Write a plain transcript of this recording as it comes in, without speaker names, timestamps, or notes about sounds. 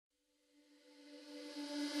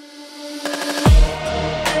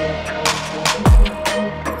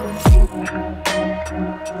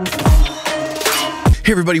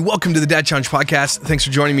Hey everybody, welcome to the Dad Challenge Podcast. Thanks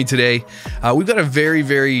for joining me today. We've got a very,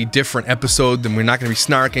 very different episode, and we're not going to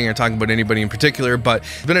be snarking or talking about anybody in particular, but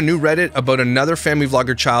there's been a new Reddit about another family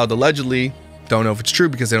vlogger child allegedly, don't know if it's true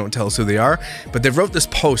because they don't tell us who they are, but they wrote this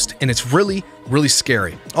post and it's really, really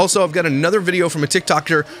scary. Also, I've got another video from a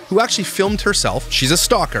TikToker who actually filmed herself, she's a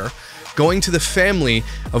stalker, going to the family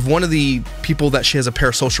of one of the people that she has a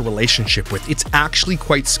parasocial relationship with. It's actually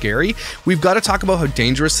quite scary. We've got to talk about how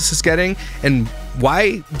dangerous this is getting and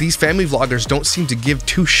why these family vloggers don't seem to give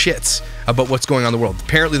two shits about what's going on in the world.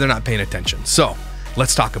 Apparently they're not paying attention. So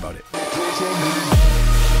let's talk about it.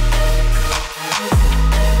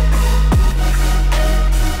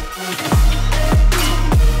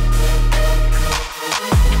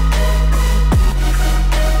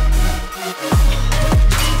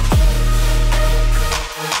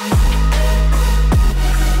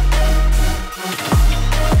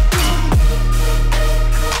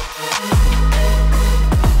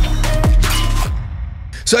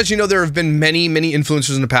 So as you know, there have been many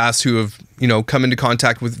influencers in the past who have, come into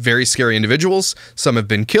contact with very scary individuals. Some have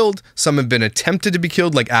been killed. Some have been attempted to be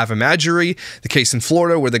killed, like Ava Marjorie, the case in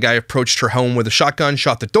Florida where the guy approached her home with a shotgun,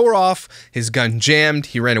 shot the door off, his gun jammed,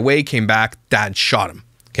 he ran away, came back, dad shot him.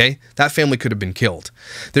 Okay? That family could have been killed.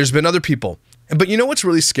 There's been other people. But you know what's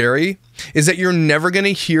really scary is that you're never going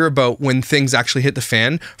to hear about when things actually hit the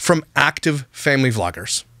fan from active family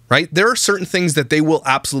vloggers. Right? There are certain things that they will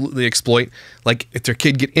absolutely exploit, like if their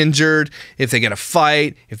kid get injured, if they get a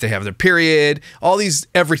fight, if they have their period,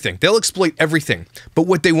 everything. They'll exploit everything. But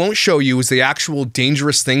what they won't show you is the actual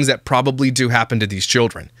dangerous things that probably do happen to these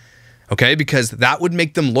children. Okay? Because that would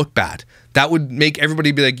make them look bad. That would make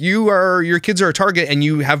everybody be like, your kids are a target and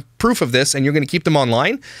you have proof of this and you're going to keep them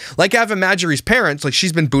online. Like Ava Marjorie's parents, like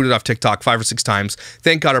she's been booted off TikTok 5 or 6 times.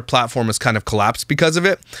 Thank God her platform has kind of collapsed because of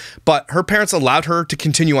it. But her parents allowed her to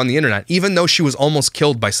continue on the internet, even though she was almost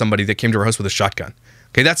killed by somebody that came to her house with a shotgun.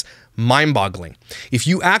 Okay, that's mind-boggling. If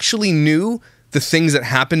you actually knew the things that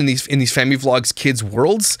happen in these family vlogs kids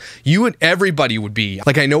worlds, everybody would be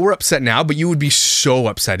like, I know we're upset now, but you would be so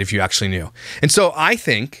upset if you actually knew. And so I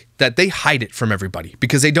think that they hide it from everybody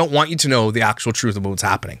because they don't want you to know the actual truth about what's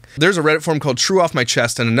happening. There's a Reddit forum called True Off My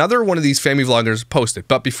Chest, and another one of these family vloggers posted.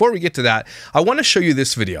 But before we get to that, I want to show you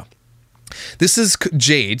this video. This is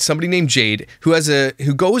Jade, somebody named Jade,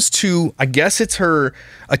 who goes to, I guess it's a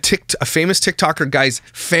famous TikToker guy's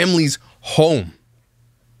family's home.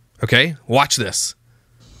 Okay, watch this.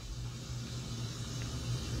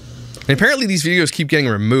 And apparently these videos keep getting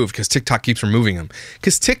removed because TikTok keeps removing them.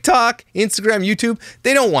 Because TikTok, Instagram, YouTube,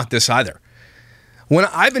 they don't want this either.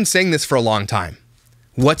 I've been saying this for a long time.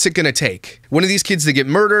 What's it gonna take? One of these kids to get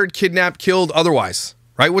murdered, kidnapped, killed, otherwise,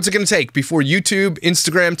 right? What's it gonna take before YouTube,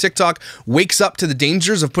 Instagram, TikTok wakes up to the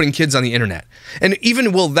dangers of putting kids on the internet? And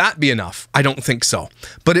even will that be enough? I don't think so.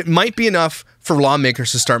 But it might be enough for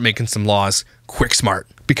lawmakers to start making some laws quick smart.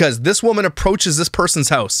 Because this woman approaches this person's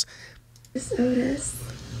house. It's Otis.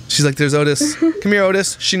 She's like, there's Otis. Come here,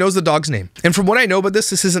 Otis. She knows the dog's name. And from what I know about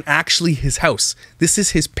this isn't actually his house. This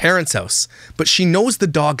is his parents' house. But she knows the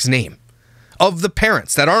dog's name of the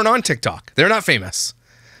parents that aren't on TikTok. They're not famous.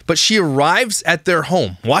 But she arrives at their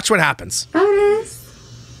home. Watch what happens.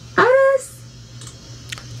 Otis.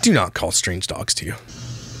 Otis. Do not call strange dogs to you.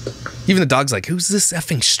 Even the dog's like, who's this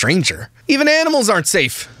effing stranger? Even animals aren't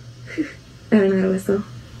safe. I don't know how to whistle.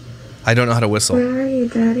 I don't know how to whistle. Where are you,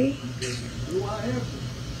 Daddy?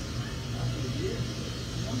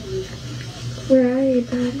 Where are you,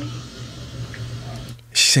 Daddy?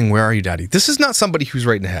 She's saying, where are you, Daddy? This is not somebody who's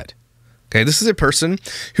right in the head. Okay, this is a person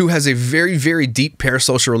who has a very, very deep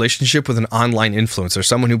parasocial relationship with an online influencer,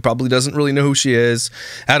 someone who probably doesn't really know who she is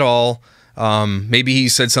at all. Maybe he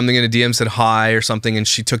said something in a DM, said hi or something, and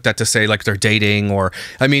she took that to say like they're dating, or,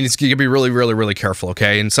 I mean, you gotta be really, really, really careful,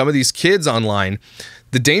 okay? And some of these kids online,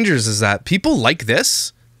 the dangers is that people like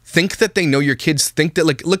this think that they know your kids, think that,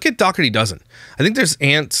 like, look at Doherty doesn't. I think there's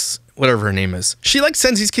Aunts, whatever her name is. She like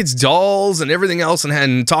sends these kids dolls and everything else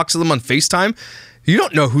and talks to them on FaceTime. You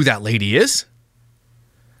don't know who that lady is,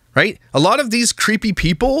 right? A lot of these creepy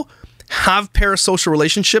people have parasocial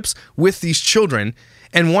relationships with these children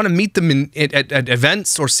and want to meet them at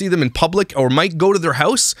events or see them in public or might go to their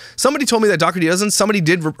house. Somebody told me that Doherty doesn't. Somebody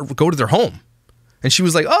did go to their home. And she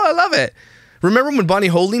was like, oh, I love it. Remember when Bonnie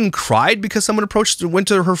Holding cried because someone went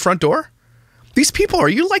to her front door? These people, are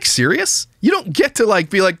you like serious? You don't get to like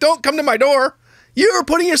be like, don't come to my door. You're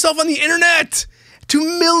putting yourself on the internet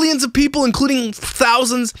to millions of people, including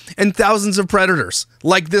thousands and thousands of predators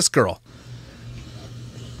like this girl.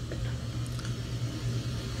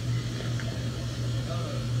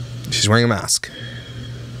 She's wearing a mask.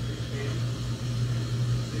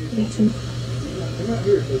 come out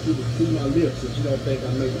here so she can see my lips and she don't think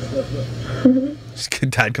I'm making stuff up.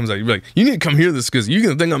 Dad comes out, you'd be like, you need to come hear this because you're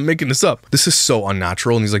going to think I'm making this up. This is so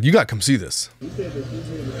unnatural. And he's like, you got to come see this. He said that she's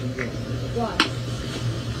here that she's why?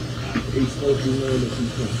 He's supposed to know that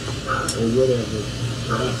she's from, or whatever.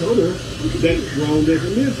 But I told her that Rome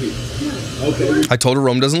doesn't live here. Okay. I told her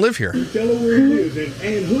Rome doesn't live here. You tell her where he lives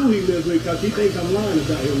and who he lives with because he thinks I'm lying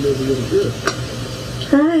about him living with a girl.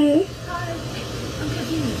 Hi. Hi. I'm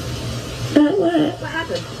confused. About what? What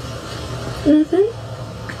happened? Nothing.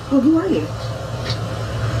 Well, who are you?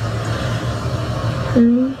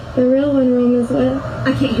 The real one Rome is with.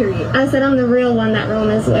 I can't hear you. I said I'm the real one that Rome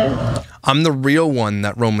is with. I'm the real one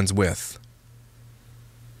that Roman's with.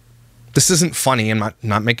 This isn't funny. I'm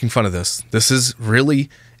not making fun of this. This is really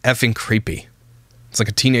effing creepy. It's like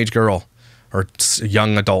a teenage girl or a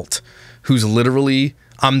young adult who's literally,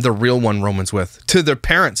 I'm the real one Roman's with, to their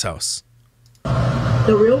parents' house.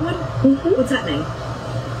 The real one? Mm-hmm. What's that mean?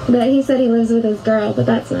 But he said he lives with his girl, but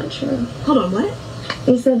that's not true. Hold on, what?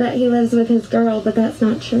 He said that he lives with his girl, but that's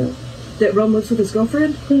not true. That Rome lives with his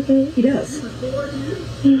girlfriend? Mm-hmm. He does.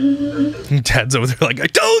 Mm-hmm. Dad's over there like, I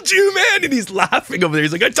told you, man. And he's laughing over there.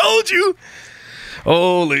 He's like, I told you.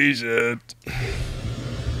 Holy shit.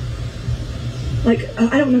 Like,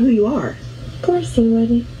 I don't know who you are. Of course you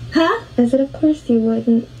wouldn't. Huh? I said, of course you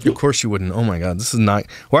wouldn't. Of course you wouldn't. Oh my God. This is not.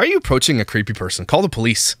 Why are you approaching a creepy person? Call the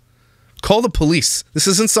police. Call the police. This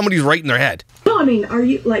isn't somebody who's right in their head. No, I mean, are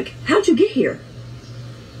you, like, how'd you get here?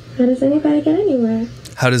 How does anybody get anywhere?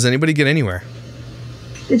 How does anybody get anywhere?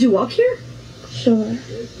 Did you walk here? Sure.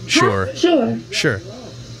 Sure. Sure. Sure.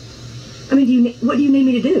 I mean, what do you need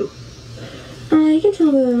me to do? You can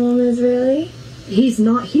tell me where Rome is, really. He's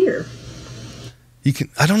not here. You can.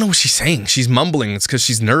 I don't know what she's saying. She's mumbling. It's because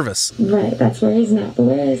she's nervous. Right, that's where he's not. But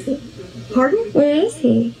where is he? Pardon? Where is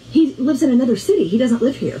he? He lives in another city. He doesn't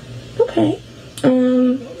live here. Okay.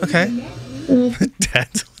 Okay.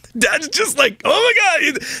 Dad's just like, oh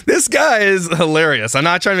my God, this guy is hilarious. I'm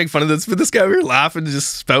not trying to make fun of this, but this guy over here laughing and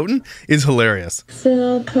just spouting is hilarious.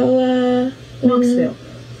 So, Knoxville.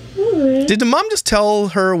 Alright. Did the mom just tell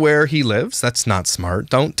her where he lives? That's not smart.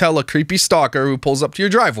 Don't tell a creepy stalker who pulls up to your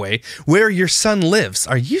driveway where your son lives.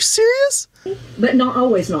 Are you serious? But not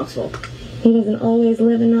always Knoxville. He doesn't always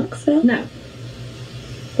live in Knoxville? No.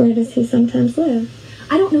 Where does he sometimes live?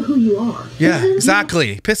 I don't know who you are. Yeah,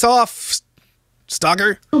 exactly. Piss off,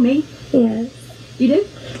 stalker. Oh, me? Yes. You do?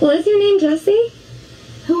 Well, is your name Jesse?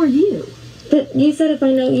 Who are you? But you said if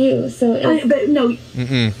I know you, so it's... But no,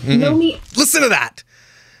 know me. Listen to that.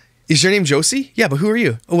 Is your name Josie? Yeah, but who are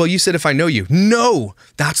you? Oh, well, you said if I know you. No,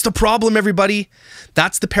 that's the problem, everybody.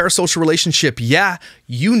 That's the parasocial relationship. Yeah,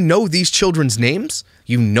 you know these children's names.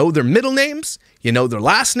 You know their middle names. You know their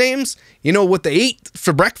last names. You know what they ate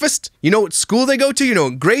for breakfast. You know what school they go to. You know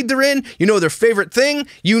what grade they're in. You know their favorite thing.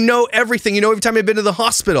 You know everything. You know every time I've been to the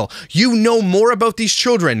hospital. You know more about these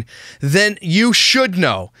children than you should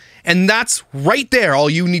know. And that's right there, all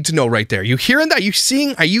you need to know right there. You hearing that? You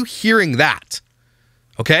seeing? Are you hearing that?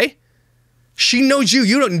 Okay? She knows you.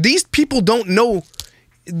 You don't. These people don't know.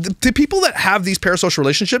 The people that have these parasocial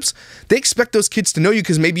relationships, they expect those kids to know you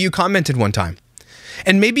because maybe you commented one time.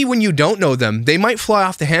 And maybe when you don't know them, they might fly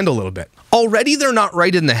off the handle a little bit. Already they're not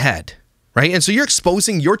right in the head, right? And so you're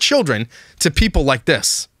exposing your children to people like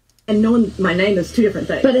this. And knowing my name is two different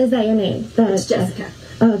things. But is that your name? It's Jessica.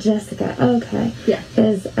 Oh, Jessica. Okay. Yeah.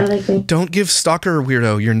 Because I like the Don't give stalker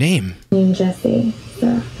weirdo your name. name Jesse. So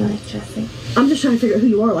I like Jesse. I'm just trying to figure out who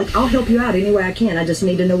you are. Like, I'll help you out any way I can. I just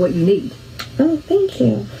need to know what you need. Oh, thank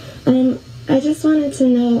you. I just wanted to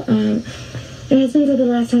know, it has been since the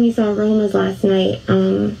last time you saw Rome was last night,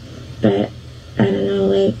 but I don't know,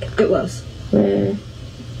 like, It was. where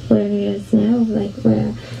he is now, like,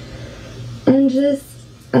 where, and just,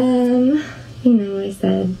 you know, I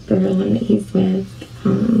said the one that he's with,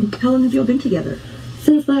 How long have y'all been together?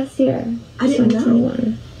 since last year. I didn't know.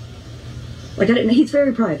 2021. Like, I didn't know. He's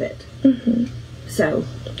very private. Mm-hmm. So,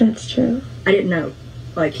 That's true. I didn't know.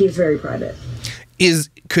 Like, he's very private.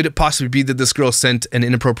 Could it possibly be that this girl sent an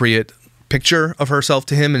inappropriate picture of herself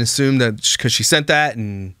to him and assumed that because she sent that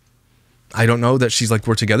and I don't know that she's like,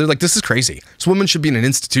 we're together? Like, this is crazy. This woman should be in an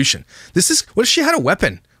institution. What if she had a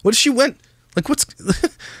weapon? What if she went, like, what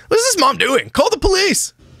is this mom doing? Call the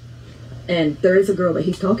police. And there is a girl that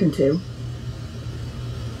he's talking to.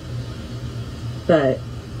 But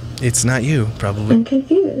It's not you, probably. I'm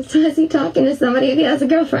confused. Is he talking to somebody if he has a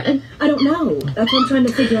girlfriend? I don't know. That's what I'm trying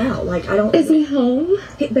to figure out. Like, I don't... Is he home?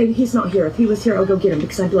 Baby, he's not here. If he was here, I'll go get him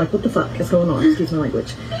because I'd be like, what the fuck is going on? Excuse my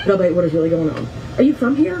language. But I'll be like, what is really going on? Are you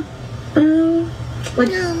from here? Like,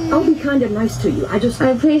 I'll be kind of nice to you. I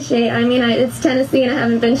appreciate it. I mean, it's Tennessee and I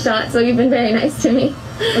haven't been shot, so you've been very nice to me.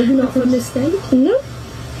 Are you not from this state? No.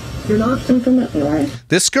 You're not? I'm from up north.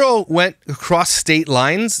 This girl went across state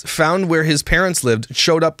lines, found where his parents lived,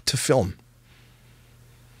 showed up to film.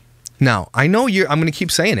 Now, I know I'm going to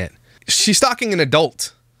keep saying it. She's stalking an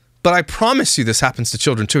adult, but I promise you this happens to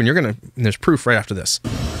children too, and there's proof right after this.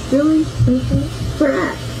 Really? Mm-hmm. Where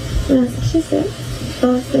at? Massachusetts.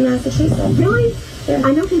 Boston, Massachusetts. Really? Yeah.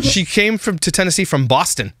 I know people. She came to Tennessee from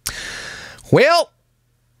Boston. Well,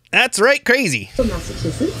 that's right crazy. From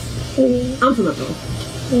Massachusetts? Yeah. I'm from up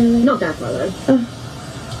north. Yeah. Not that far though.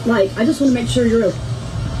 Like, I just want to make sure you're okay.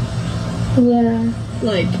 Yeah.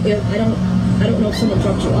 Like, I don't know if someone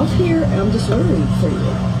dropped you off here. I'm just worried for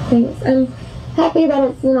you. Thanks. I'm happy that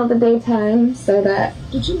it's, the daytime, so that...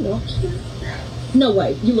 Did you walk here? No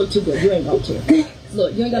way. You look too good. You ain't walked here.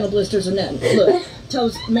 Look, you ain't got no blisters or nothing. Look,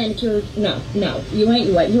 toes manicured. No. You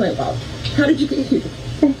ain't walked. How did you get here?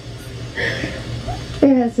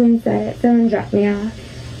 Your husband said it. Someone dropped me off.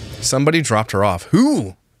 Somebody dropped her off.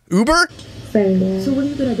 Who? Uber? So, yeah. So what are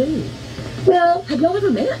you gonna do? Well... Have y'all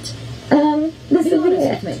ever met? This Be is honest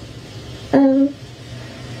it. with me.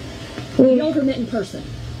 Have y'all ever met in person?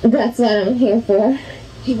 That's what I'm here for.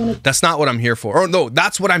 That's not what I'm here for. Oh, no,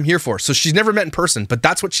 that's what I'm here for. So she's never met in person, but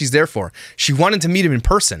that's what she's there for. She wanted to meet him in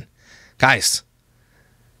person. Guys,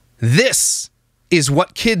 this is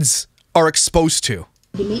what kids are exposed to.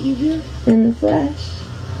 Did he meet you here? In the flesh.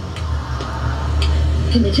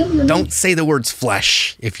 Can they tell me your name? Don't say the words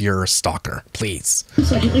flesh if you're a stalker, please.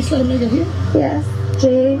 So I can at least let them know you're here? Yes.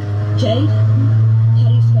 Jade. Jade? How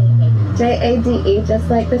do you spell it, baby? Jade, just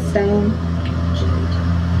like the stone. Jade.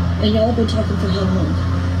 And y'all have been talking for how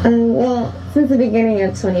long? Well, since the beginning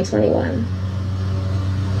of 2021.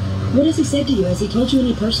 What has he said to you? Has he told you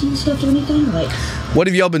any personal stuff or anything? Like, what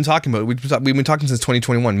have y'all been talking about? We've been talking since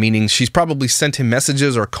 2021, meaning she's probably sent him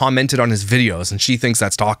messages or commented on his videos, and she thinks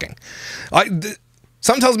that's talking.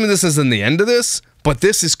 Something tells me this isn't the end of this, but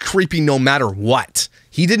this is creepy no matter what.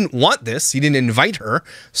 He didn't want this. He didn't invite her.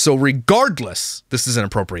 So regardless, this is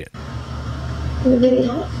inappropriate. can we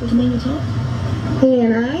talk? Can me and you talk? He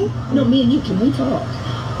and I? No, me and you. Can we talk?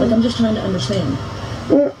 Like, I'm just trying to understand.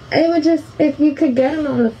 Well, it would just, if you could get him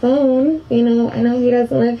on the phone, I know he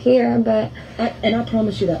doesn't live here, but... And I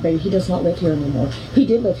promise you that, baby, he does not live here anymore. He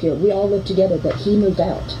did live here. We all lived together, but he moved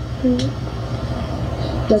out.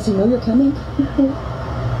 Mm-hmm. Does he know you're coming?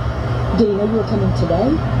 Mm-hmm. Did he know you were coming today?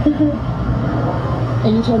 Mm-hmm.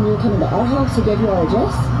 And you told him you were coming to our house? He gave you our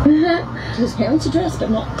address? Mm-hmm. His parents' address, but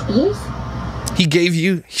not his? He gave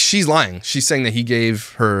you... She's lying. She's saying that he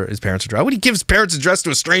gave her his parents' address. Why would he give his parents' address to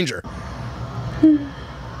a stranger?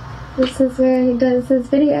 This is where he does his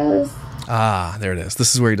videos. Ah, there it is.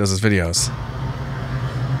 This is where he does his videos.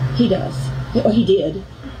 He does. Well, he did.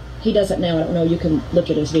 He does it now. I don't know. You can look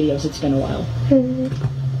at his videos. It's been a while.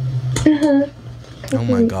 Oh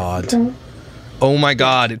my God. Oh my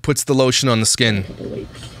God. It puts the lotion on the skin.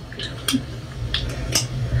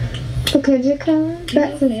 Well, could you come?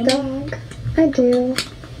 That's his dog. I do.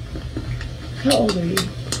 How old are you?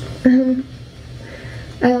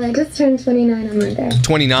 I just turned 29 on Monday.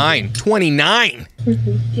 29. 29. Do you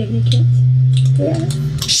have any kids? Yeah.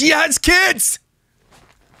 She has kids.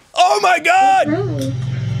 Oh my God.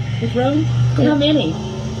 With Rome? How many?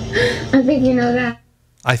 I think you know that.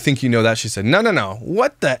 I think you know that. She said, no.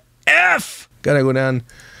 What the F? Gotta go down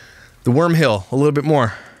the worm hill a little bit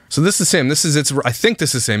more. So this is him. I think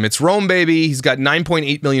this is him. It's CONESTOGA. He's got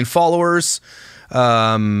 9.8 million followers.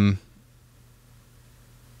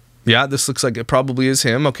 Yeah, this looks like it probably is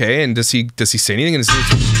him. Okay, and does he say anything?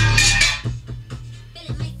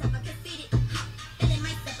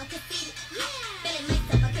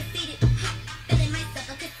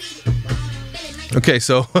 Okay,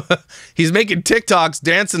 so he's making TikToks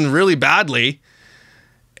dancing really badly.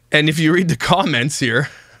 And if you read the comments here,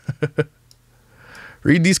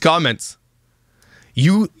 read these comments.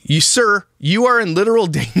 You sir, you are in literal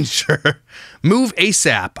danger. Move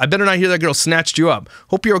ASAP. I better not hear that girl snatched you up.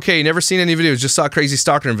 Hope you're okay. Never seen any videos. Just saw a crazy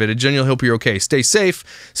stalker video. Genuinely hope you're okay. Stay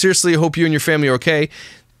safe. Seriously, I hope you and your family are okay.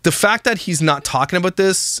 The fact that he's not talking about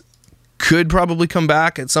this could probably come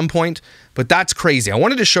back at some point, but that's crazy. I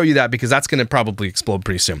wanted to show you that because that's going to probably explode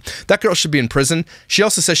pretty soon. That girl should be in prison. She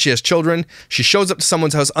also says she has children. She shows up to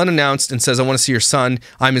someone's house unannounced and says, I want to see your son.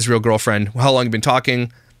 I'm his real girlfriend. How long have you been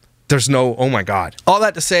talking? There's no, oh my God. All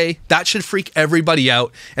that to say, that should freak everybody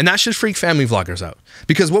out, and that should freak family vloggers out.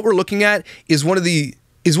 Because what we're looking at is one of the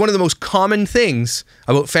most common things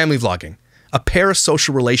about family vlogging. A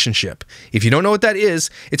parasocial relationship. If you don't know what that is,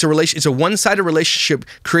 it's a one-sided relationship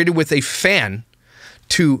created with a fan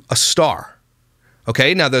to a star.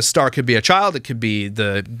 Okay, now the star could be a child, it could be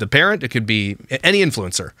the parent, it could be any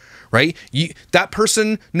influencer, right? That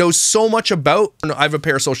person knows so much about, I have a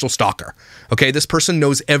parasocial stalker. Okay, this person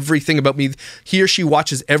knows everything about me. He or she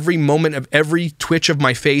watches every moment of every twitch of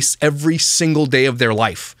my face every single day of their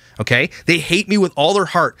life. Okay, they hate me with all their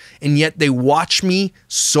heart, and yet they watch me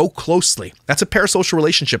so closely. That's a parasocial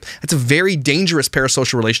relationship. That's a very dangerous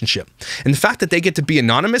parasocial relationship. And the fact that they get to be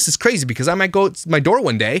anonymous is crazy, because I might go at my door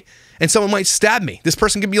one day and someone might stab me. This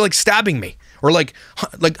person could be like stabbing me or like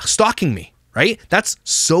stalking me, right? That's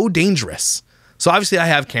so dangerous. So obviously I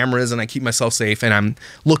have cameras and I keep myself safe, and I'm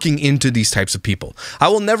looking into these types of people. I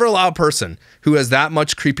will never allow a person who has that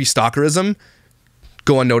much creepy stalkerism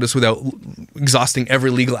go unnoticed without exhausting every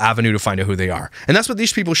legal avenue to find out who they are. And that's what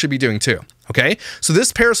these people should be doing too, okay? So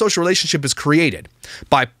this parasocial relationship is created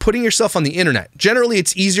by putting yourself on the internet. Generally,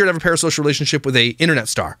 it's easier to have a parasocial relationship with an internet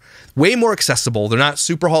star. Way more accessible. They're not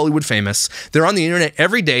super Hollywood famous. They're on the internet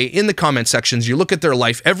every day in the comment sections. You look at their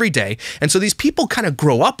life every day. And so these people kind of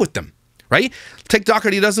grow up with them, right? Take Dr.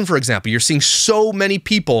 D Dozen, for example. You're seeing so many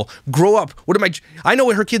people grow up. I know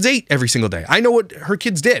what her kids ate every single day. I know what her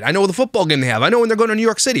kids did. I know the football game they have. I know when they're going to New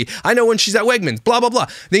York City. I know when she's at Wegmans, blah, blah, blah.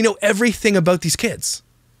 They know everything about these kids,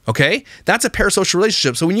 okay? That's a parasocial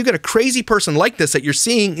relationship. So when you get a crazy person like this that you're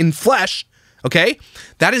seeing in flesh, okay,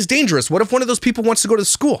 that is dangerous. What if one of those people wants to go to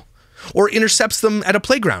school or intercepts them at a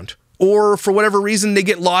playground, or for whatever reason they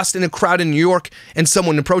get lost in a crowd in New York and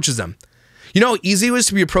someone approaches them? You know how easy it was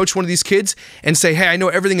to be approach one of these kids and say, hey, I know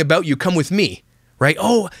everything about you, come with me, right?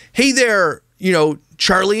 Oh, hey there,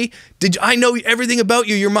 Charlie, I know everything about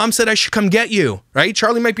you. Your mom said I should come get you, right?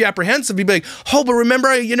 Charlie might be apprehensive. He'd be like, oh, but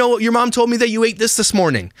remember, your mom told me that you ate this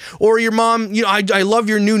morning. Or your mom, I love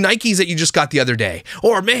your new Nikes that you just got the other day.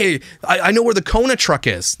 Or, hey, I know where the Kona truck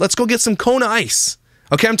is. Let's go get some Kona ice.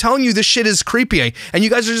 Okay, I'm telling you, this shit is creepy. And you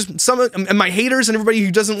guys are just, and my haters and everybody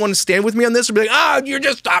who doesn't want to stand with me on this will be like, you're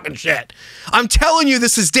just talking shit. I'm telling you,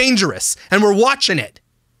 this is dangerous, and we're watching it.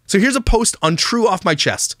 So here's a post on True Off My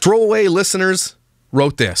Chest. Throwaway listeners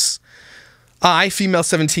wrote this. I, female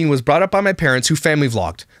 17, was brought up by my parents who family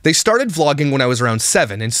vlogged. They started vlogging when I was around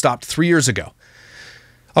 7 and stopped 3 years ago.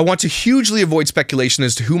 I want to hugely avoid speculation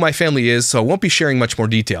as to who my family is, so I won't be sharing much more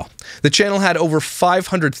detail. The channel had over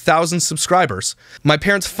 500,000 subscribers. My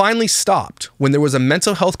parents finally stopped when there was a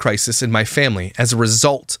mental health crisis in my family as a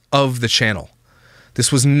result of the channel. This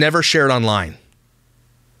was never shared online.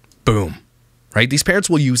 Boom. Right? These parents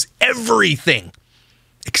will use everything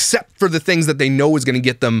except for the things that they know is going to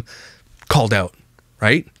get them called out.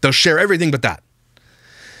 Right? They'll share everything but that.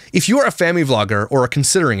 If you are a family vlogger or are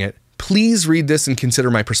considering it, please read this and consider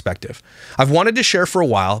my perspective. I've wanted to share for a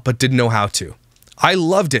while, but didn't know how to. I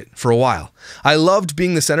loved it for a while. I loved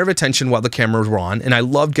being the center of attention while the cameras were on, and I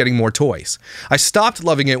loved getting more toys. I stopped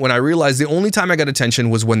loving it when I realized the only time I got attention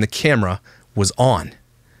was when the camera was on.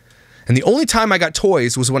 And the only time I got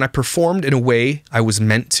toys was when I performed in a way I was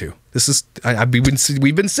meant to. This is,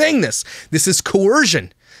 we've been saying this. This is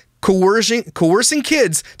coercion. Coercing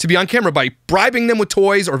kids to be on camera by bribing them with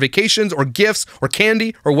toys or vacations or gifts or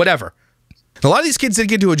candy or whatever. A lot of these kids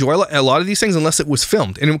didn't get to enjoy a lot of these things unless it was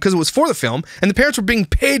filmed, and because it was for the film, and the parents were being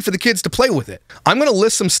paid for the kids to play with it. I'm going to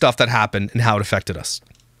list some stuff that happened and how it affected us.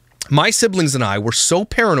 My siblings and I were so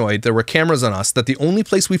paranoid there were cameras on us that the only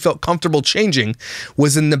place we felt comfortable changing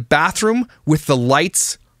was in the bathroom with the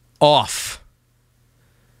lights off.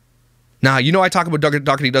 Now, I talk about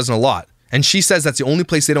Dr. D Dozen a lot. And she says that's the only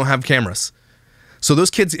place they don't have cameras. So those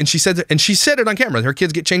kids, and she said it on camera, her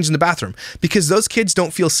kids get changed in the bathroom because those kids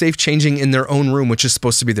don't feel safe changing in their own room, which is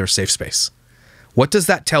supposed to be their safe space. What does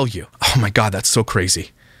that tell you? Oh my God, that's so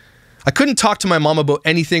crazy. I couldn't talk to my mom about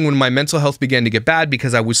anything when my mental health began to get bad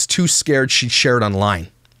because I was too scared she'd share it online.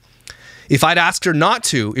 If I'd asked her not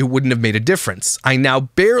to, it wouldn't have made a difference. I now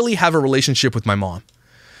barely have a relationship with my mom.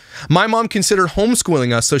 My mom considered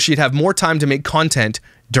homeschooling us so she'd have more time to make content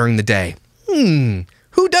during the day.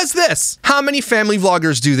 Who does this? How many family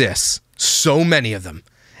vloggers do this? So many of them.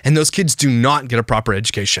 And those kids do not get a proper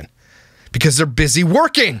education because they're busy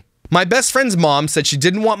working. My best friend's mom said she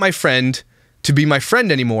didn't want my friend to be my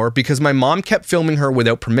friend anymore because my mom kept filming her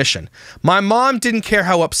without permission. My mom didn't care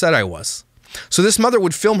how upset I was. So this mother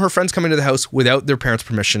would film her friends coming to the house without their parents'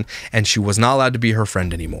 permission, and she was not allowed to be her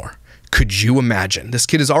friend anymore. Could you imagine? This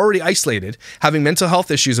kid is already isolated, having mental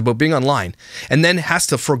health issues about being online, and then has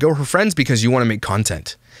to forgo her friends because you want to make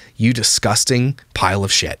content. You disgusting pile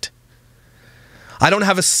of shit. I don't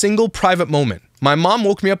have a single private moment. My mom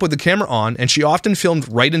woke me up with the camera on, and she often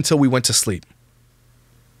filmed right until we went to sleep.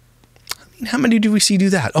 I mean, how many do we see do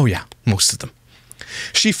that? Oh yeah, most of them.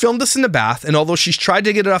 She filmed us in the bath, and although she's tried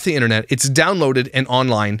to get it off the internet, it's downloaded and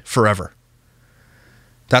online forever.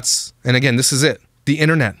 And again, this is it. The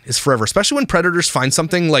internet is forever, especially when predators find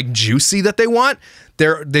something like juicy that they want.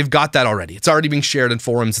 They've got that already. It's already being shared in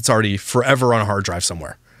forums. It's already forever on a hard drive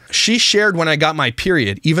somewhere. She shared when I got my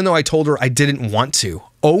period, even though I told her I didn't want to.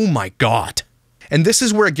 Oh my God. And this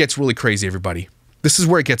is where it gets really crazy, everybody. This is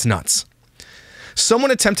where it gets nuts.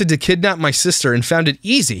 Someone attempted to kidnap my sister and found it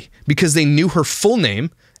easy because they knew her full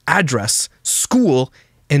name, address, school,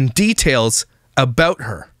 and details about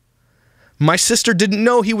her. My sister didn't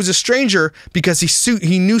know he was a stranger because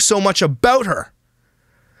he knew so much about her.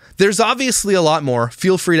 There's obviously a lot more.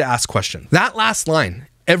 Feel free to ask questions. That last line,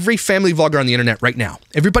 every family vlogger on the internet right now,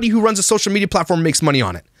 everybody who runs a social media platform makes money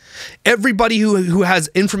on it. Everybody who has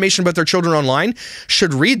information about their children online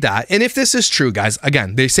should read that. And if this is true, guys,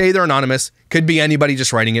 again, they say they're anonymous. Could be anybody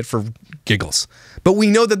just writing it for giggles. But we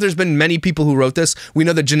know that there's been many people who wrote this. We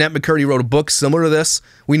know that Jeanette McCurdy wrote a book similar to this.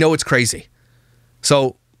 We know it's crazy.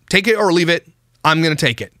 So take it or leave it. I'm going to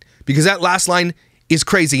take it because that last line is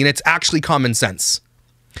crazy and it's actually common sense.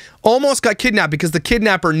 Almost got kidnapped because the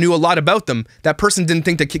kidnapper knew a lot about them. That person didn't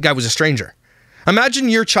think that guy was a stranger. Imagine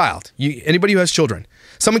your child, anybody who has children.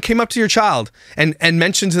 Someone came up to your child and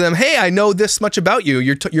mentioned to them, hey, I know this much about you.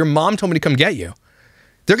 Your mom told me to come get you.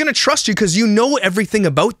 They're going to trust you because you know everything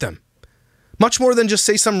about them. Much more than just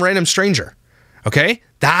say some random stranger. Okay?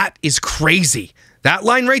 That is crazy. That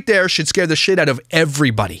line right there should scare the shit out of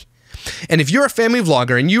everybody. And if you're a family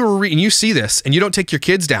vlogger and you see this and you don't take your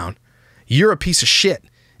kids down, you're a piece of shit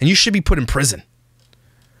and you should be put in prison.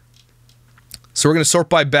 So we're going to sort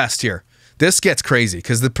by best here. This gets crazy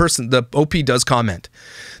because the OP does comment.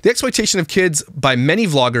 The exploitation of kids by many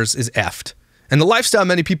vloggers is effed. And the lifestyle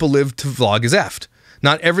many people live to vlog is effed.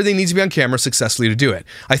 Not everything needs to be on camera successfully to do it.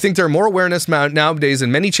 I think there are more awareness nowadays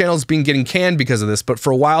and many channels getting canned because of this, but for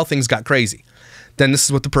a while things got crazy. Then this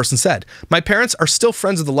is what the person said. My parents are still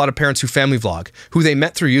friends with a lot of parents who family vlog, who they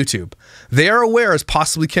met through YouTube. They are aware as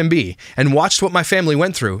possibly can be and watched what my family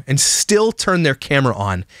went through and still turn their camera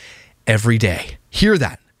on every day. Hear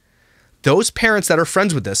that. Those parents that are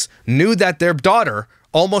friends with this knew that their daughter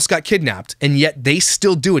almost got kidnapped and yet they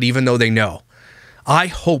still do it even though they know. I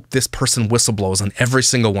hope this person whistleblows on every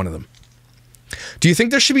single one of them. Do you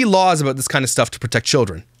think there should be laws about this kind of stuff to protect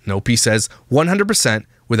children? Nope, he says 100%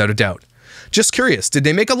 without a doubt. Just curious, did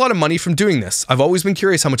they make a lot of money from doing this? I've always been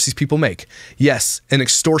curious how much these people make. Yes, an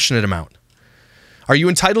extortionate amount. Are you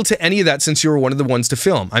entitled to any of that since you were one of the ones to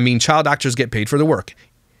film? I mean, child actors get paid for the work.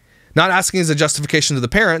 Not asking as a justification to the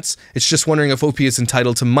parents, it's just wondering if OP is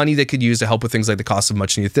entitled to money they could use to help with things like the cost of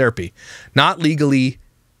much needed therapy. Not legally,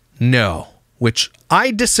 no. Which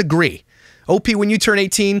I disagree. OP, when you turn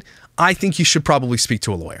 18, I think you should probably speak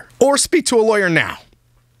to a lawyer. Or speak to a lawyer now.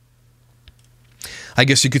 I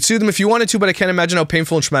guess you could sue them if you wanted to, but I can't imagine how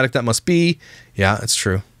painful and traumatic that must be. Yeah, that's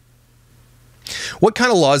true. What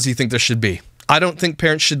kind of laws do you think there should be? I don't think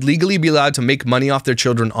parents should legally be allowed to make money off their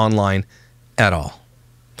children online at all.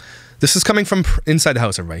 This is coming from inside the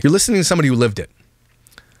house, everybody. You're listening to somebody who lived it.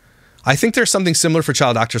 I think there's something similar for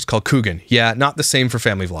child actors called Coogan. Yeah, not the same for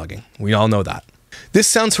family vlogging. We all know that. This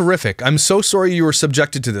sounds horrific. I'm so sorry you were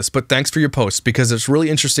subjected to this, but thanks for your post because it's really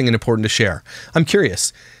interesting and important to share. I'm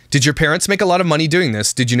curious. Did your parents make a lot of money doing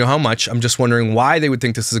this? Did you know how much? I'm just wondering why they would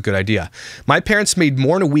think this is a good idea. My parents made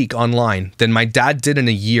more in a week online than my dad did in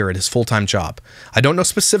a year at his full-time job. I don't know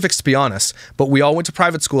specifics to be honest, but we all went to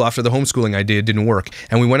private school after the homeschooling idea didn't work,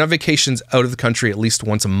 and we went on vacations out of the country at least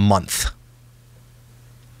once a month.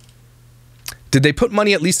 Did they put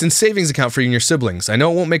money at least in savings account for you and your siblings? I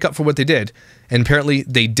know it won't make up for what they did, and apparently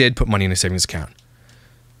they did put money in a savings account.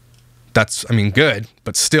 That's, I mean, good,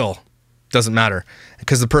 but still, doesn't matter.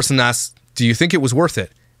 Because the person asks, do you think it was worth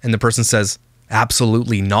it? And the person says,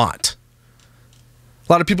 absolutely not.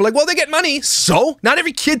 A lot of people are like, well, they get money, so? Not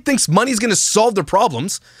every kid thinks money's going to solve their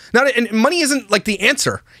problems. And money isn't like the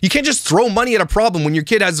answer. You can't just throw money at a problem when your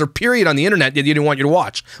kid has their period on the internet that you didn't want you to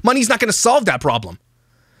watch. Money's not going to solve that problem.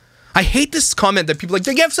 I hate this comment that people are like,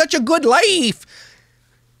 they have such a good life.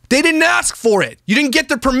 They didn't ask for it. You didn't get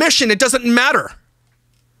their permission. It doesn't matter.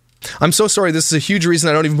 I'm so sorry. This is a huge reason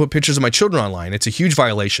I don't even put pictures of my children online. It's a huge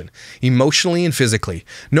violation, emotionally and physically.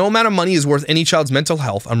 No amount of money is worth any child's mental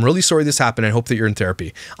health. I'm really sorry this happened. I hope that you're in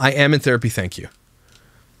therapy. I am in therapy. Thank you.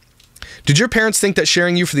 Did your parents think that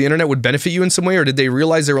sharing you for the internet would benefit you in some way, or did they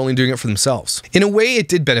realize they were only doing it for themselves? In a way, it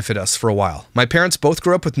did benefit us for a while. My parents both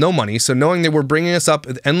grew up with no money, so knowing they were bringing us up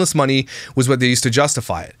with endless money was what they used to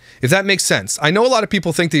justify it. If that makes sense. I know a lot of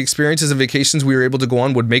people think the experiences and vacations we were able to go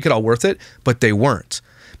on would make it all worth it, but they weren't.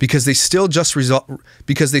 Because they still just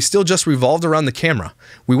revolved around the camera.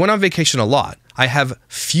 We went on vacation a lot. I have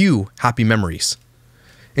few happy memories.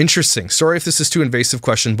 Interesting. Sorry if this is too invasive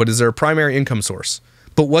question, but is there a primary income source?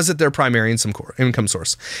 But was it their primary income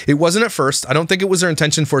source? It wasn't at first. I don't think it was their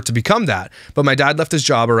intention for it to become that, but my dad left his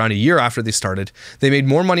job around a year after they started. They made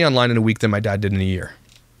more money online in a week than my dad did in a year.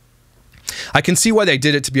 I can see why they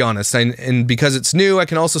did it, to be honest, and because it's new, I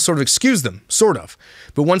can also sort of excuse them, sort of.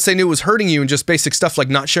 But once they knew it was hurting you and just basic stuff like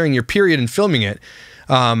not sharing your period and filming it,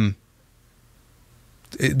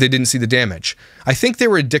 they didn't see the damage. I think they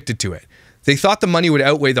were addicted to it. They thought the money would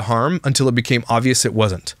outweigh the harm until it became obvious it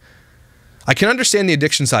wasn't. I can understand the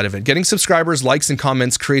addiction side of it. Getting subscribers, likes, and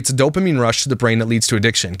comments creates a dopamine rush to the brain that leads to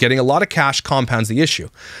addiction. Getting a lot of cash compounds the issue.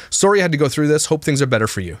 Sorry I had to go through this. Hope things are better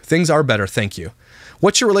for you. Things are better, thank you.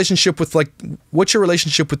 What's your relationship with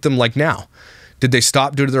them like now? Did they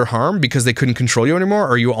stop due to their harm because they couldn't control you anymore,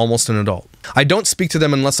 or are you almost an adult? I don't speak to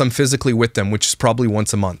them unless I'm physically with them, which is probably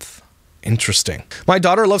once a month. Interesting. My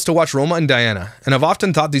daughter loves to watch Roma and Diana, and I've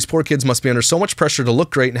often thought these poor kids must be under so much pressure to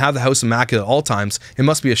look great and have the house immaculate at all times. It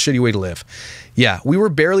must be a shitty way to live. Yeah, we were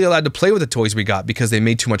barely allowed to play with the toys we got because they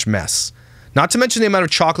made too much mess. Not to mention the amount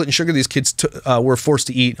of chocolate and sugar these kids were forced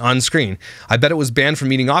to eat on screen. I bet it was banned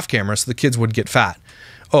from eating off camera so the kids would get fat.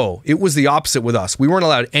 Oh, it was the opposite with us. We weren't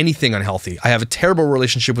allowed anything unhealthy. I have a terrible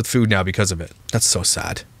relationship with food now because of it. That's so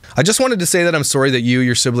sad. I just wanted to say that I'm sorry that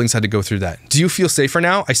your siblings had to go through that. Do you feel safer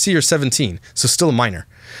now? I see you're 17, so still a minor,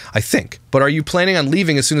 I think. But are you planning on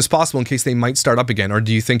leaving as soon as possible in case they might start up again, or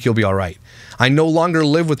do you think you'll be all right? I no longer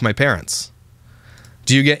live with my parents.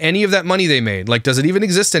 Do you get any of that money they made? Like, does it even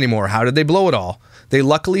exist anymore? How did they blow it all? They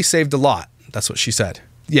luckily saved a lot. That's what she said.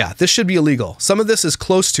 Yeah, this should be illegal. Some of this is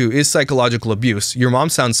close to is psychological abuse. Your mom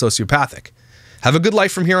sounds sociopathic. Have a good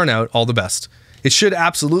life from here on out. All the best. It should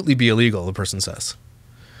absolutely be illegal, the person says.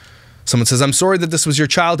 Someone says, I'm sorry that this was your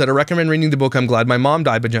childhood. I recommend reading the book I'm Glad My Mom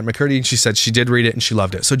Died by Jeanette McCurdy. And she said she did read it and she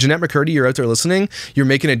loved it. So Jeanette McCurdy, you're out there listening. You're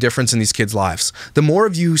making a difference in these kids' lives. The more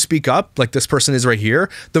of you who speak up, like this person is right here,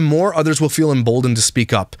 the more others will feel emboldened to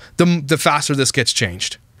speak up. The faster this gets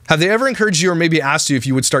changed. Have they ever encouraged you or maybe asked you if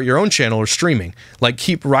you would start your own channel or streaming? Like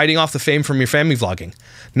keep riding off the fame from your family vlogging?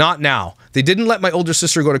 Not now. They didn't let my older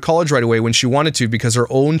sister go to college right away when she wanted to because her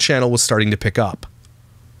own channel was starting to pick up.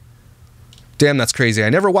 Damn, that's crazy. I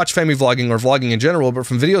never watched family vlogging or vlogging in general, but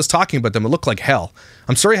from videos talking about them, it looked like hell.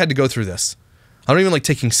 I'm sorry I had to go through this. I don't even like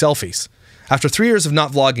taking selfies. After 3 years of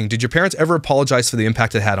not vlogging, did your parents ever apologize for the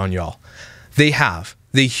impact it had on y'all? They have.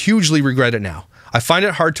 They hugely regret it now. I find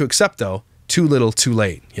it hard to accept though. Too little, too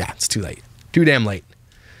late. Yeah, it's too late. Too damn late.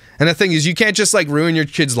 And the thing is, you can't just like ruin your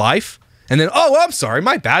kid's life and then, oh, I'm sorry,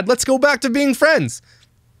 my bad. Let's go back to being friends.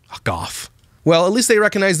 Fuck off. Well, at least they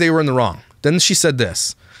recognized they were in the wrong. Then she said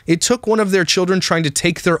this. It took one of their children trying to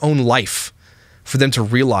take their own life for them to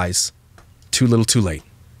realize too little, too late.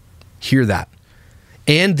 Hear that.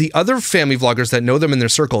 And the other family vloggers that know them in their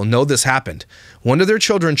circle know this happened. One of their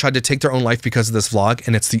children tried to take their own life because of this vlog,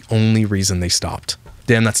 and it's the only reason they stopped.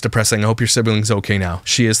 Damn, that's depressing. I hope your sibling's okay now.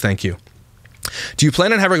 She is, thank you. Do you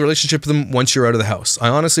plan on having a relationship with them once you're out of the house? I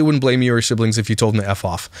honestly wouldn't blame you or your siblings if you told them to F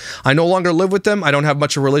off. I no longer live with them. I don't have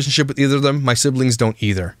much of a relationship with either of them. My siblings don't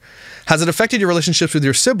either. Has it affected your relationships with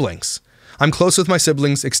your siblings? I'm close with my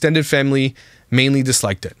siblings. Extended family mainly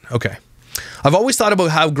disliked it. Okay. I've always thought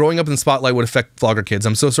about how growing up in the spotlight would affect vlogger kids.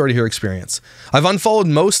 I'm so sorry to hear your experience. I've unfollowed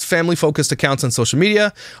most family-focused accounts on social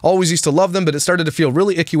media. Always used to love them, but it started to feel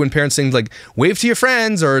really icky when parents saying like, wave to your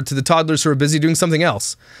friends or to the toddlers who are busy doing something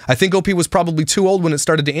else. I think OP was probably too old when it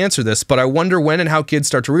started to answer this, but I wonder when and how kids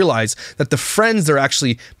start to realize that the friends are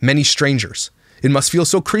actually many strangers. It must feel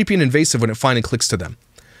so creepy and invasive when it finally clicks to them.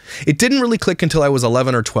 It didn't really click until I was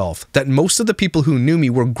 11 or 12, that most of the people who knew me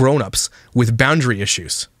were grown-ups with boundary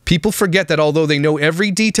issues. People forget that although they know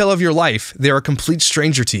every detail of your life, they're a complete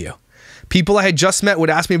stranger to you. People I had just met would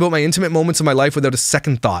ask me about my intimate moments of my life without a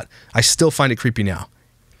second thought. I still find it creepy now.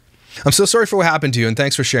 I'm so sorry for what happened to you and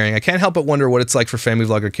thanks for sharing. I can't help but wonder what it's like for family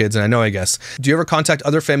vlogger kids, and I know I guess. Do you ever contact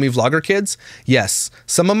other family vlogger kids? Yes.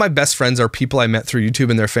 Some of my best friends are people I met through YouTube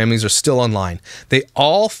and their families are still online. They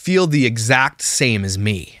all feel the exact same as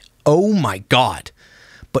me. Oh my God.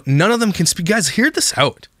 But none of them can speak. Guys, hear this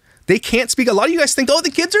out. They can't speak. A lot of you guys think, oh,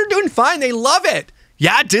 the kids are doing fine. They love it.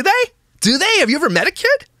 Yeah, do they? Do they? Have you ever met a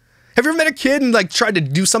kid? Have you ever met a kid and like tried to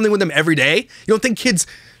do something with them every day? You don't think kids'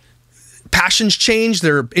 passions change,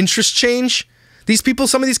 their interests change? These people,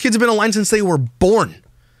 some of these kids have been online since they were born.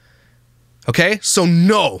 Okay? So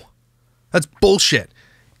no, that's bullshit.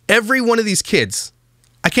 Every one of these kids,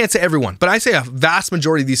 I can't say everyone, but I say a vast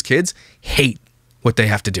majority of these kids hate what they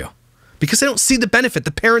have to do because they don't see the benefit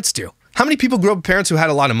the parents do. How many people grew up with parents who had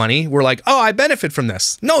a lot of money were like, oh, I benefit from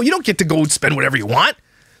this. No, you don't get to go and spend whatever you want.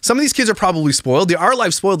 Some of these kids are probably spoiled. Our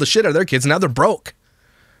life spoiled the shit out of their kids and now they're broke,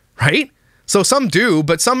 right? So some do,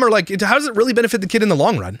 but some are like, how does it really benefit the kid in the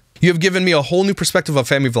long run? You have given me a whole new perspective of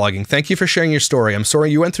family vlogging. Thank you for sharing your story. I'm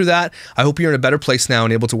sorry you went through that. I hope you're in a better place now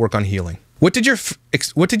and able to work on healing. What did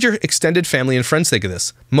your extended family and friends think of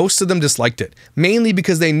this? Most of them disliked it, mainly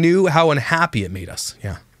because they knew how unhappy it made us.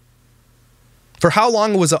 Yeah. For how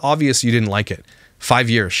long was it obvious you didn't like it? 5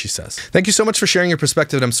 years, she says. Thank you so much for sharing your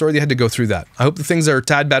perspective. And I'm sorry you had to go through that. I hope the things are a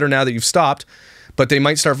tad better now that you've stopped, but they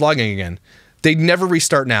might start vlogging again. They'd never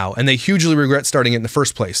restart now, and they hugely regret starting it in the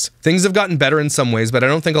first place. Things have gotten better in some ways, but I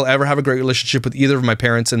don't think I'll ever have a great relationship with either of my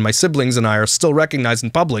parents, and my siblings and I are still recognized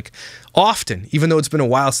in public often, even though it's been a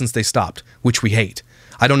while since they stopped, which we hate.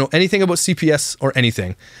 I don't know anything about CPS or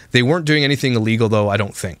anything. They weren't doing anything illegal, though, I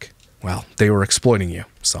don't think. Well, they were exploiting you,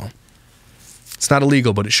 so. It's not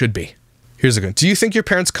illegal, but it should be. Here's a good. Do you think your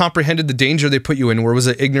parents comprehended the danger they put you in, or was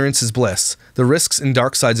it ignorance is bliss? The risks and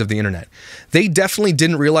dark sides of the internet. They definitely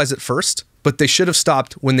didn't realize it first, but they should have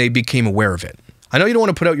stopped when they became aware of it. I know you don't want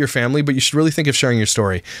to put out your family, but you should really think of sharing your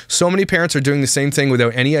story. So many parents are doing the same thing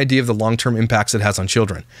without any idea of the long-term impacts it has on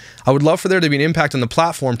children. I would love for there to be an impact on the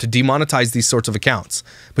platform to demonetize these sorts of accounts,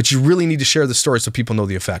 but you really need to share the story so people know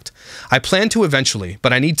the effect. I plan to eventually,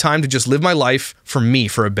 but I need time to just live my life for me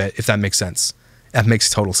for a bit, if that makes sense. That makes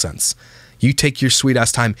total sense. You take your sweet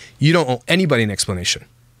ass time. You don't owe anybody an explanation.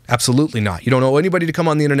 Absolutely not. You don't owe anybody to come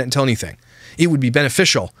on the internet and tell anything. It would be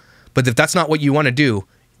beneficial, but if that's not what you want to do,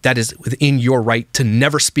 that is within your right to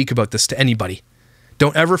never speak about this to anybody.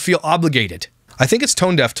 Don't ever feel obligated. I think it's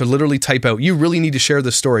tone deaf to literally type out, you really need to share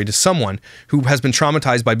this story to someone who has been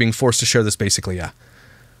traumatized by being forced to share this, basically, yeah.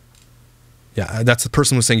 Yeah, that's the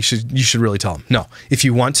person who was saying you should really tell them. No, if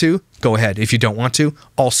you want to, go ahead. If you don't want to,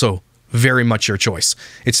 also very much your choice.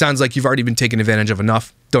 It sounds like you've already been taken advantage of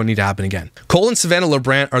enough. Don't need to happen again. Cole and Savannah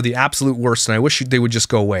LeBrant are the absolute worst, and I wish they would just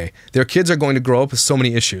go away. Their kids are going to grow up with so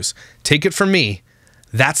many issues. Take it from me,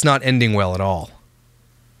 that's not ending well at all.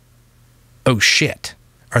 Oh shit.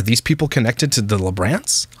 Are these people connected to the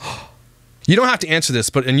LeBrants? You don't have to answer this,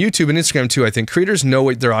 but on YouTube and Instagram too, I think creators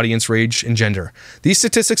know their audience range and gender. These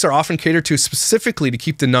statistics are often catered to specifically to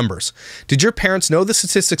keep the numbers. Did your parents know the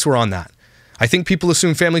statistics were on that? I think people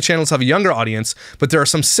assume family channels have a younger audience, but there are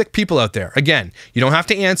some sick people out there. Again, you don't have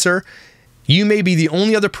to answer. You may be the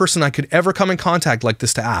only other person I could ever come in contact like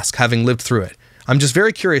this to ask, having lived through it. I'm just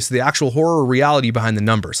very curious of the actual horror or reality behind the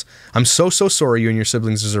numbers. I'm so sorry you and your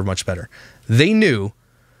siblings deserve much better. They knew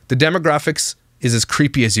the demographics is as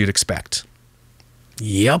creepy as you'd expect.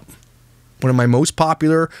 Yep. One of my most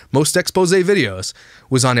popular, most expose videos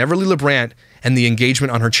was on Everly LeBrant and the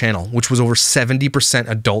engagement on her channel, which was over 70%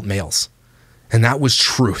 adult males. And that was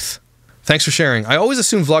truth. Thanks for sharing. I always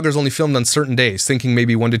assumed vloggers only filmed on certain days, thinking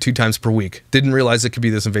maybe 1 to 2 times per week. Didn't realize it could be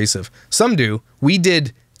this invasive. Some do. We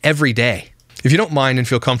did every day. If you don't mind and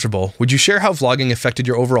feel comfortable, would you share how vlogging affected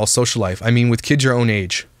your overall social life? I mean, with kids your own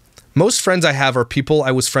age. Most friends I have are people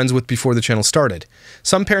I was friends with before the channel started.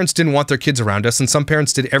 Some parents didn't want their kids around us, and some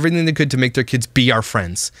parents did everything they could to make their kids be our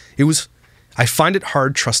friends. I find it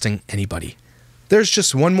hard trusting anybody. There's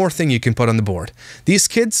just one more thing you can put on the board. These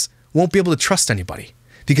kids won't be able to trust anybody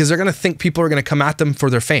because they're going to think people are going to come at them for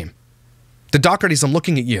their fame. The Dohertys, I'm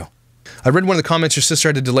looking at you. I read one of the comments, your sister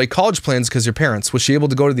had to delay college plans because your parents. Was she able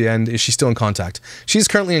to go to the end? Is she still in contact? She's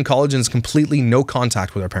currently in college and is completely no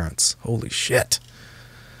contact with her parents. Holy shit.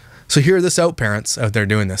 So hear this out, parents out there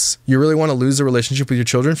doing this. You really want to lose a relationship with your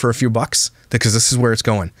children for a few bucks? Because this is where it's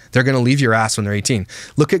going. They're going to leave your ass when they're 18.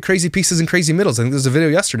 Look at Crazy Pieces and Crazy Middles. I think there's a video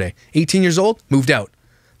yesterday. 18 years old, moved out.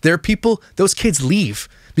 There are people, those kids leave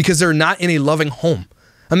because they're not in a loving home.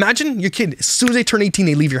 Imagine your kid, as soon as they turn 18,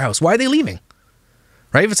 they leave your house. Why are they leaving?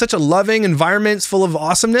 Right? If it's such a loving environment, it's full of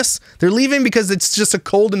awesomeness, they're leaving because it's just a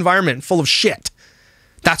cold environment full of shit.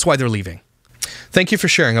 That's why they're leaving. Thank you for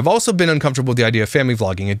sharing. I've also been uncomfortable with the idea of family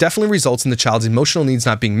vlogging. It definitely results in the child's emotional needs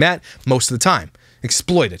not being met most of the time.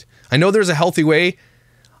 Exploited. I know there's a healthy way.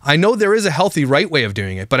 I know there is a healthy right way of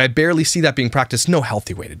doing it, but I barely see that being practiced. No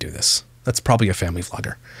healthy way to do this. That's probably a family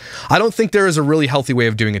vlogger. I don't think there is a really healthy way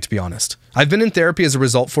of doing it, to be honest. I've been in therapy as a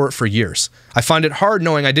result for it for years. I find it hard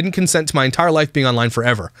knowing I didn't consent to my entire life being online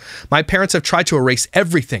forever. My parents have tried to erase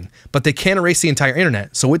everything, but they can't erase the entire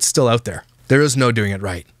internet, so it's still out there. There is no doing it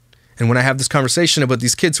right. And when I have this conversation about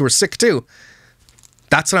these kids who are sick too,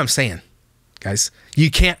 that's what I'm saying, guys.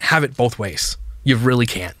 You can't have it both ways. You really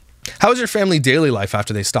can't. How is your family daily life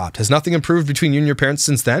after they stopped? Has nothing improved between you and your parents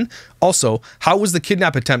since then? Also, how was the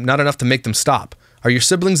kidnap attempt not enough to make them stop? Are your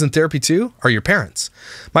siblings in therapy too? Are your parents?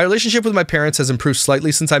 My relationship with my parents has improved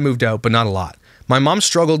slightly since I moved out, but not a lot. My mom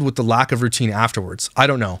struggled with the lack of routine afterwards. I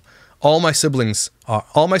don't know. All my siblings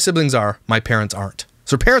are, my parents aren't.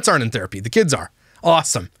 So parents aren't in therapy, the kids are.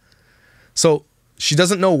 Awesome. So She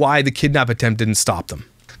doesn't know why the kidnap attempt didn't stop them.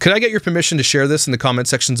 Could I get your permission to share this in the comment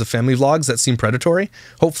sections of family vlogs that seem predatory?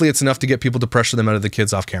 Hopefully it's enough to get people to pressure them out of the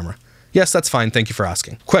kids off camera. Yes, that's fine. Thank you for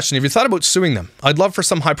asking. Question, have you thought about suing them? I'd love for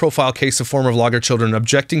some high-profile case of former vlogger children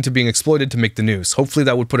objecting to being exploited to make the news. Hopefully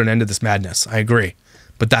that would put an end to this madness. I agree.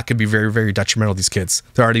 But that could be very, very detrimental to these kids.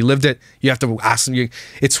 They already lived it. You have to ask them.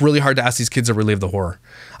 It's really hard to ask these kids to relive the horror.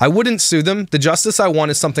 I wouldn't sue them. The justice I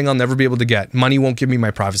want is something I'll never be able to get. Money won't give me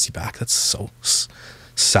my privacy back. That's so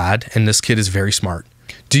sad. And this kid is very smart.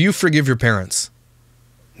 Do you forgive your parents?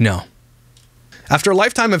 No. After a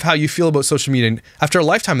lifetime of how you feel about social media, after a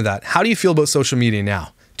lifetime of that, how do you feel about social media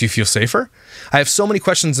now? Do you feel safer? I have so many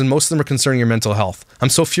questions and most of them are concerning your mental health. I'm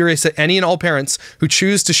so furious at any and all parents who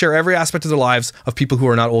choose to share every aspect of their lives of people who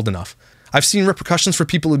are not old enough. I've seen repercussions for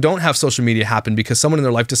people who don't have social media happen because someone in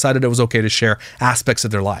their life decided it was okay to share aspects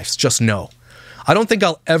of their lives. Just no. I don't think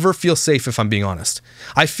I'll ever feel safe if I'm being honest.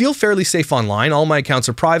 I feel fairly safe online. All my accounts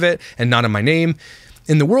are private and not in my name.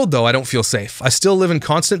 In the world, though, I don't feel safe. I still live in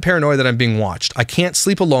constant paranoia that I'm being watched. I can't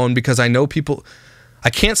sleep alone because I know people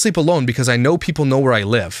know where I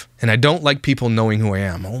live, and I don't like people knowing who I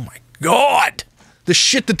am. Oh my God. The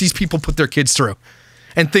shit that these people put their kids through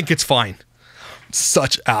and think it's fine.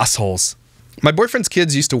 Such assholes. My boyfriend's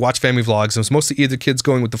kids used to watch family vlogs, and it was mostly either kids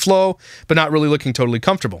going with the flow, but not really looking totally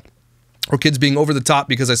comfortable, or kids being over the top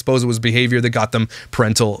because I suppose it was behavior that got them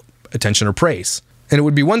parental attention or praise. And it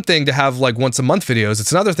would be one thing to have like once a month videos.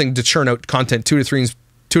 It's another thing to churn out content two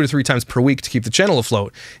to three times per week to keep the channel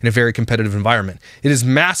afloat in a very competitive environment. It is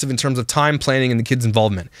massive in terms of time, planning, and the kids'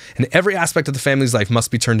 involvement. And every aspect of the family's life must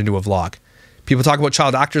be turned into a vlog. People talk about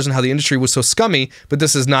child actors and how the industry was so scummy, but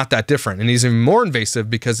this is not that different. And it's even more invasive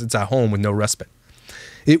because it's at home with no respite.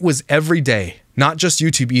 It was every day, not just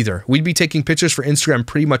YouTube either. We'd be taking pictures for Instagram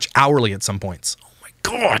pretty much hourly at some points. Oh my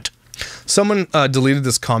God. Someone deleted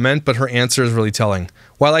this comment, but her answer is really telling.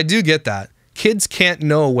 While I do get that, kids can't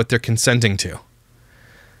know what they're consenting to.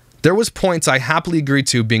 There was points I happily agreed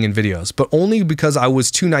to being in videos, but only because I was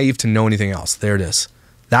too naive to know anything else. There it is.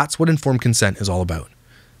 That's what informed consent is all about.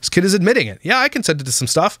 This kid is admitting it. Yeah, I consented to some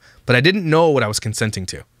stuff, but I didn't know what I was consenting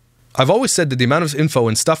to. I've always said that the amount of info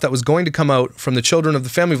and stuff that was going to come out from the children of the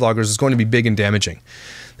family vloggers is going to be big and damaging.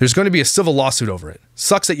 There's going to be a civil lawsuit over it.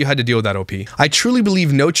 Sucks that you had to deal with that, OP. I truly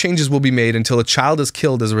believe no changes will be made until a child is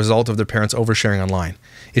killed as a result of their parents oversharing online.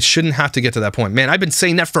 It shouldn't have to get to that point. Man, I've been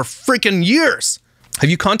saying that for freaking years. Have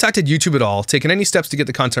you contacted YouTube at all? Taken any steps to get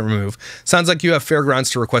the content removed? Sounds like you have fair grounds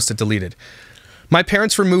to request it deleted. My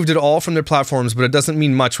parents removed it all from their platforms, but it doesn't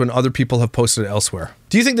mean much when other people have posted it elsewhere.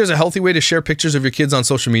 Do you think there's a healthy way to share pictures of your kids on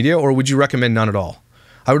social media, or would you recommend none at all?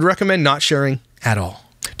 I would recommend not sharing at all.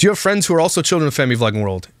 Do you have friends who are also children of the family vlogging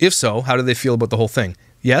world? If so, how do they feel about the whole thing?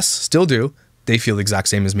 Yes, still do. They feel the exact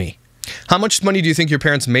same as me. How much money do you think your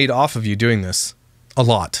parents made off of you doing this? A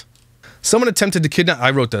lot. Someone attempted to kidnap,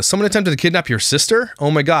 I wrote this, someone attempted to kidnap your sister?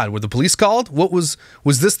 Oh my God, were the police called? Was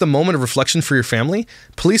this the moment of reflection for your family?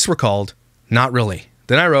 Police were called. Not really.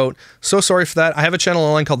 Then I wrote, so sorry for that. I have a channel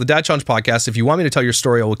online called the Dad Challenge Podcast. If you want me to tell your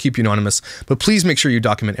story, I will keep you anonymous, but please make sure you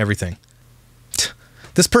document everything.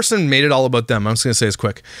 This person made it all about them. I'm just going to say this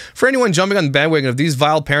quick. For anyone jumping on the bandwagon of these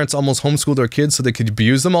vile parents almost homeschool their kids so they could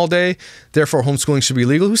abuse them all day, therefore homeschooling should be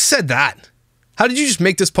illegal. Who said that? How did you just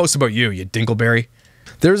make this post about you Dinkleberry?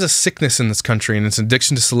 There is a sickness in this country, and it's an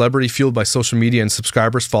addiction to celebrity fueled by social media and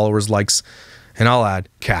subscribers, followers, likes, and I'll add,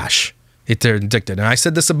 cash. They're addicted. And I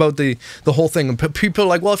said this about the whole thing. And people are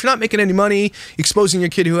like, well, if you're not making any money exposing your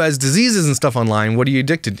kid who has diseases and stuff online, what are you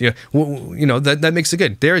addicted to? You know, that makes it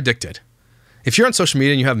good. They're addicted. If you're on social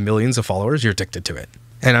media and you have millions of followers, you're addicted to it.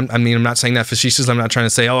 And I'm not saying that facetious. I'm not trying to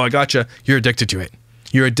say, oh, I gotcha. You're addicted to it.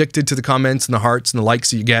 You're addicted to the comments and the hearts and the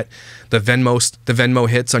likes that you get, the Venmo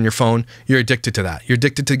hits on your phone. You're addicted to that. You're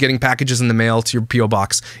addicted to getting packages in the mail to your P.O.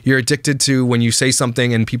 box. You're addicted to when you say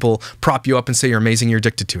something and people prop you up and say you're amazing. You're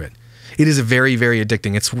addicted to it. It is very, very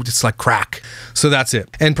addicting. It's like crack. So that's it.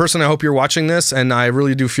 And person, I hope you're watching this, and I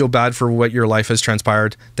really do feel bad for what your life has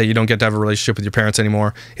transpired, that you don't get to have a relationship with your parents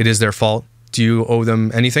anymore. It is their fault. Do you owe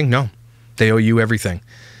them anything? No. They owe you everything.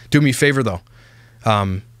 Do me a favor, though.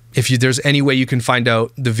 If there's any way you can find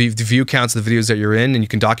out the view counts of the videos that you're in and you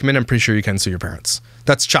can document, I'm pretty sure you can sue your parents.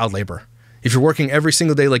 That's child labor. If you're working every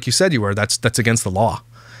single day like you said you were, that's against the law.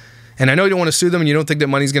 And I know you don't want to sue them and you don't think that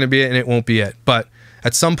money's going to be it, and it won't be it. But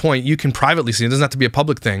at some point, you can privately sue. It doesn't have to be a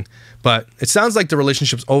public thing. But it sounds like the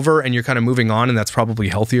relationship's over and you're kind of moving on, and that's probably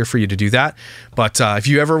healthier for you to do that. But if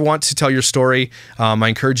you ever want to tell your story, I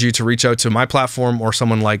encourage you to reach out to my platform or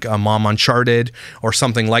someone like Mom Uncharted or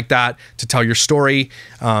something like that to tell your story,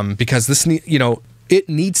 because this, it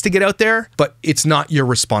needs to get out there, but it's not your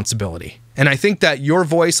responsibility. And I think that your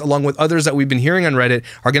voice, along with others that we've been hearing on Reddit,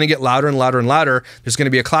 are going to get louder and louder and louder. There's going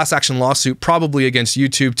to be a class action lawsuit probably against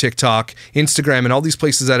YouTube, TikTok, Instagram, and all these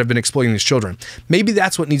places that have been exploiting these children. Maybe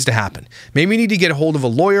that's what needs to happen. Maybe we need to get a hold of a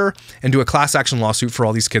lawyer and do a class action lawsuit for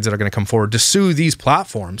all these kids that are going to come forward to sue these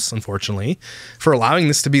platforms, unfortunately, for allowing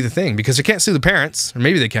this to be the thing. Because you can't sue the parents, or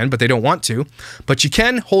maybe they can, but they don't want to. But you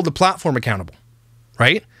can hold the platform accountable,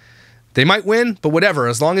 right? They might win, but whatever,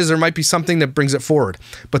 as long as there might be something that brings it forward.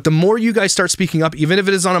 But the more you guys start speaking up, even if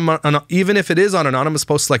it is on anonymous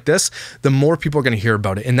posts like this, the more people are going to hear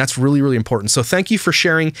about it. And that's really, really important. So thank you for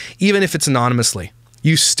sharing, even if it's anonymously.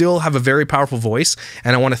 You still have a very powerful voice,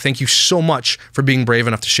 and I want to thank you so much for being brave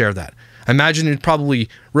enough to share that. I imagine you probably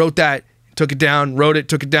wrote that, took it down, wrote it,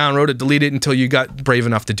 took it down, wrote it, deleted it until you got brave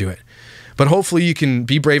enough to do it. But hopefully you can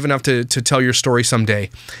be brave enough to tell your story someday.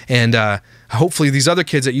 And hopefully these other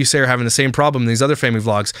kids that you say are having the same problem in these other family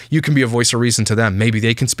vlogs, you can be a voice of reason to them. Maybe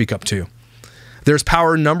they can speak up too. There's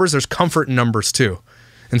power in numbers. There's comfort in numbers too.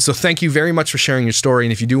 And so thank you very much for sharing your story.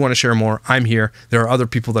 And if you do want to share more, I'm here. There are other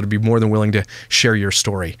people that would be more than willing to share your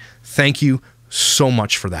story. Thank you so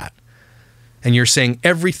much for that. And you're saying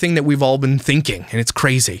everything that we've all been thinking, and it's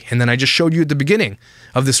crazy. And then I just showed you at the beginning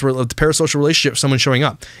of this of the parasocial relationship, someone showing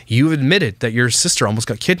up. You've admitted that your sister almost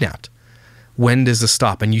got kidnapped. When does this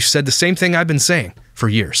stop? And you said the same thing I've been saying for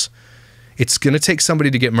years. It's going to take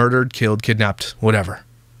somebody to get murdered, killed, kidnapped, whatever,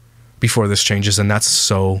 before this changes. And that's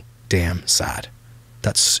so damn sad.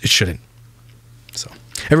 It shouldn't. So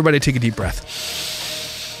everybody take a deep breath.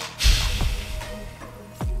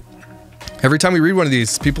 Every time we read one of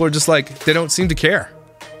these, people are just like, they don't seem to care.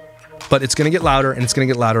 But it's going to get louder, and it's going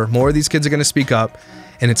to get louder. More of these kids are going to speak up,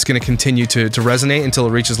 and it's going to continue to resonate until it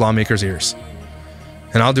reaches lawmakers' ears.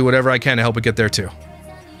 And I'll do whatever I can to help it get there too.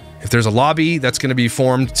 If there's a lobby that's going to be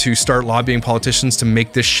formed to start lobbying politicians to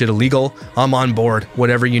make this shit illegal, I'm on board,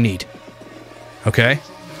 whatever you need. Okay?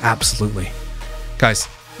 Absolutely. Guys,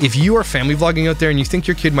 if you are family vlogging out there and you think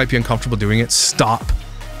your kid might be uncomfortable doing it, stop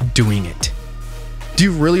doing it. Do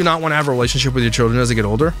you really not want to have a relationship with your children as they get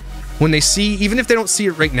older? When they see, even if they don't see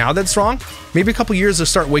it right now that's wrong, maybe a couple years they'll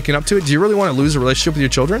start waking up to it. Do you really want to lose a relationship with your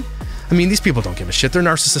children? I mean, these people don't give a shit. They're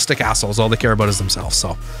narcissistic assholes. All they care about is themselves.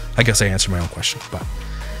 So I guess I answered my own question, but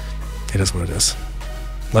it is what it is.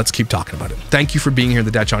 Let's keep talking about it. Thank you for being here in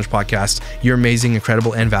the Dad Challenge podcast. You're amazing,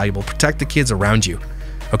 incredible, and valuable. Protect the kids around you,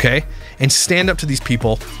 okay? And stand up to these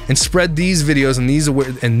people and spread these videos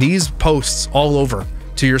and these posts all over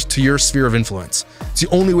to your sphere of influence. It's the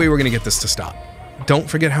only way we're going to get this to stop. Don't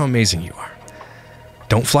forget how amazing you are.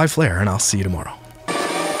 Don't fly flare, and I'll see you tomorrow.